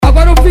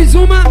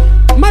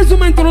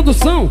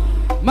introdução,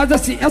 mas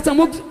assim,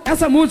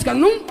 essa música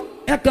não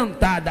é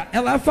cantada,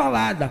 ela é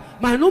falada,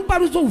 mas não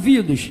para os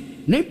ouvidos,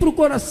 nem para o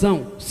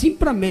coração, sim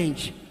para a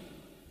mente,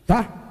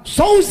 tá?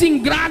 Só os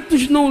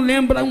ingratos não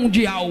lembram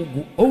de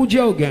algo ou de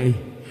alguém.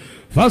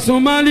 Faça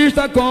uma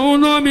lista com o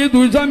nome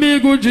dos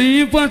amigos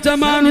de infância,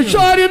 mas não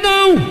chore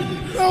não,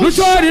 não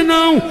chore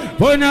não,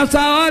 pois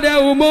nessa hora é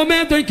o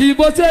momento em que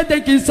você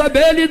tem que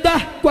saber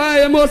lidar com a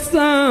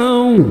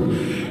emoção.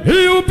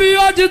 E o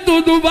pior de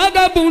tudo,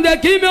 vagabundo, é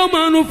que, meu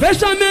mano,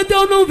 fechamento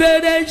eu não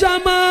verei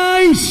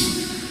jamais.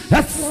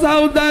 É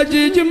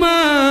saudade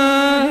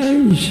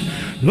demais.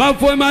 Lá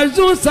foi mais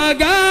um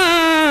sagaz.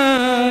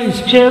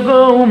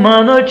 Chegou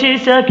uma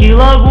notícia que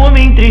logo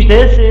me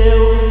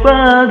entristeceu.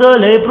 Quando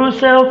olhei pro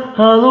céu,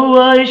 a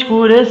lua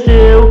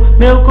escureceu.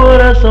 Meu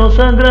coração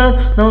sangrando,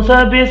 não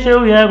sabia se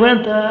eu ia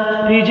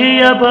aguentar.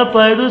 Pedi a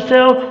papai do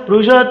céu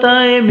pro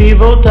JM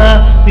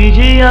voltar.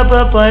 Pedi a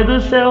papai do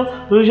céu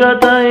pro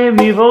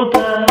JM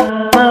voltar.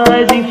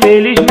 Mas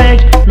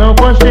infelizmente não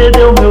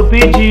concedeu meu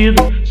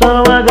pedido.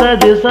 Só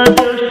agradeço a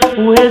Deus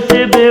por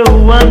receber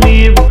o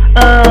amigo.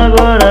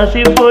 Agora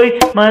se foi,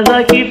 mas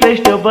aqui fez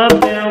teu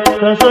papel.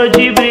 Cansou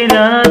de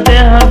brilhar na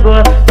terra,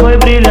 agora foi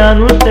brilhar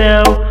no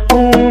céu.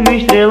 Uma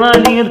estrela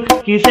linda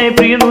que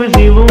sempre nos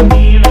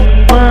ilumina.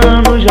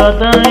 Mano,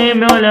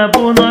 JM, olha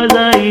por nós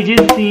aí de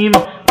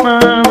cima.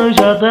 Mano,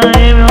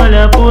 JM,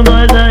 olha por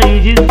nós aí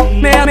de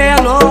cima.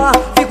 Menor,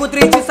 fico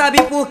triste,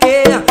 sabe por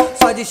quê?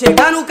 Só de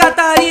chegar no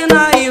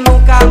Catarina e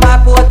nunca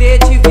mais poder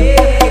te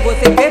ver. E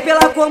você fez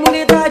pela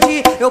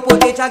comunidade, eu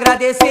poder te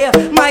agradecer.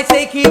 Mas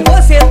sei que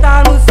você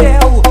tá no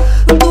céu,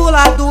 do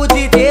lado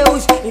de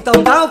Deus.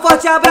 Então dá um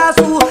forte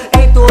abraço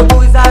em todos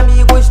os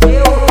amigos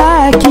teus.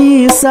 Ah,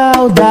 que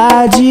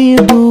saudade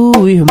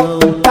do irmão.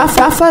 Tá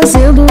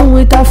fazendo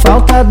muita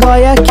falta,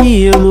 dói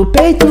aqui no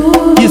peito.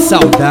 Que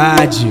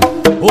saudade.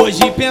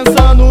 Hoje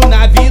pensando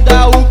na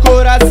vida o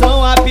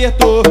coração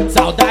apertou.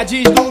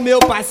 Saudades do meu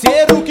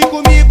parceiro que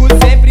comigo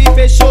sempre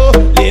fechou.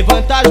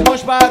 Levanta as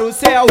mãos para o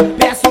céu,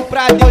 peço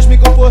pra Deus me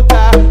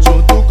confortar.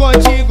 Junto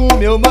contigo,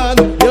 meu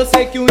mano, eu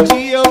sei que um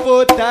dia eu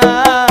vou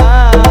estar.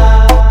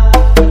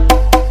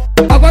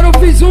 Agora eu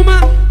fiz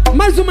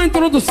mais uma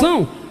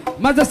introdução,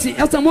 mas assim,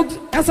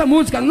 essa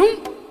música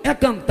não é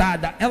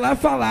cantada, ela é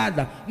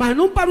falada, mas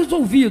não para os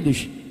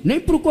ouvidos, nem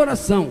para o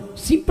coração,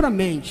 sim para a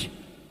mente,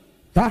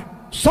 tá?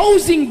 Só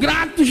os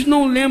ingratos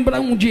não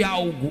lembram de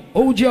algo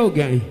ou de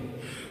alguém.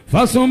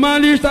 Faça uma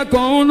lista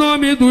com o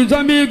nome dos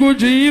amigos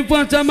de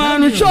infância, mas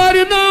não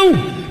chore não,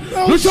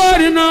 não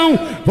chore não,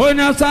 pois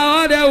nessa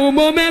hora é o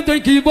momento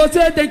em que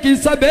você tem que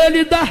saber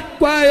lidar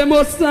com a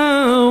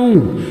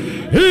emoção.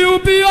 E o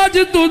pior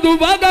de tudo,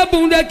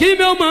 vagabundo, é que,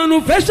 meu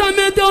mano,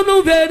 fechamento eu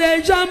não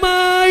verei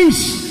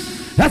jamais.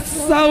 É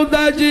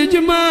saudade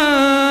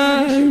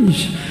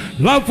demais.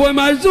 Lá foi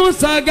mais um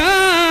sagaz.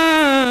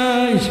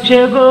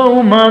 Chegou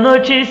uma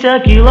notícia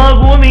que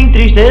logo me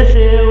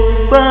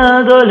entristeceu.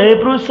 Quando olhei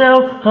pro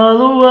céu, a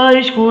lua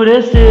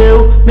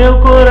escureceu. Meu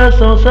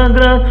coração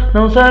sangrando,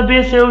 não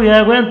sabia se eu ia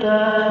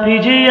aguentar.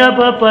 Pedi a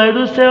papai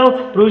do céu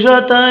pro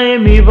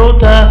JM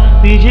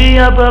voltar. Pedi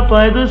a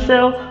papai do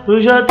céu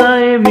pro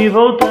JM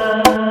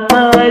voltar.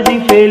 Mas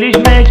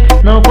infelizmente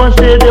não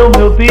concedeu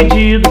meu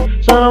pedido.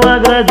 Só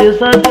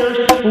agradeço a Deus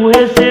por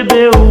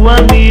receber o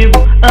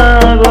amigo.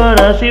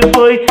 Agora se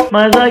foi,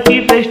 mas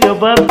aqui fez teu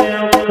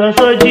papel.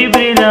 Cansou de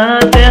brilhar na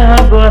terra,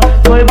 agora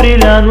foi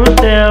brilhar no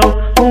céu.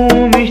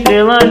 Uma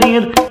estrela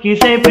linda que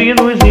sempre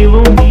nos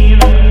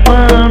ilumina.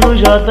 Mano,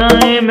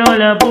 JM,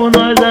 olha por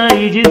nós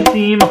aí de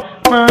cima.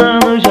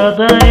 Mano,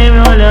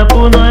 JM, olha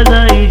por nós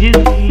aí de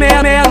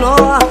cima.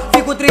 Menor,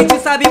 fico triste,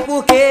 sabe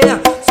por quê?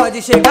 Só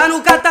de chegar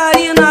no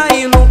Catarina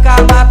e nunca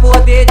mais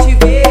poder te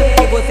ver.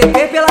 E você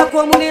fez pela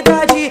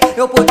comunidade,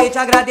 eu poder te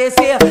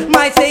agradecer.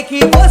 Mas sei que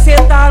você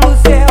tá no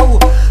céu,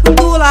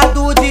 do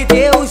lado de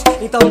Deus.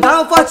 Então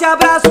dá um forte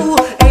abraço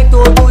em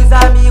todos os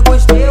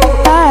amigos teus.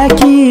 Ah,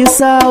 que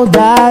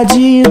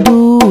saudade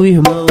do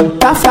irmão.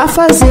 Tá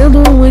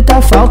fazendo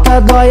muita falta,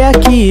 dói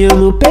aqui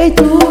no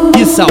peito.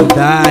 Que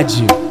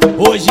saudade.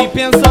 Hoje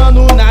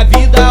pensando na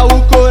vida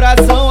o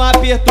coração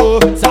apertou.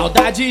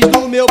 Saudades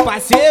do meu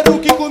parceiro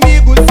que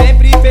comigo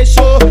sempre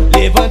fechou.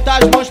 Levanta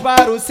as mãos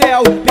para o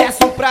céu,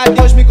 peço pra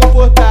Deus me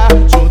confortar.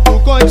 Junto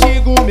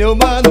contigo, meu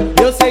mano,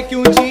 eu sei que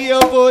um dia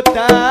eu vou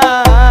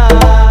estar.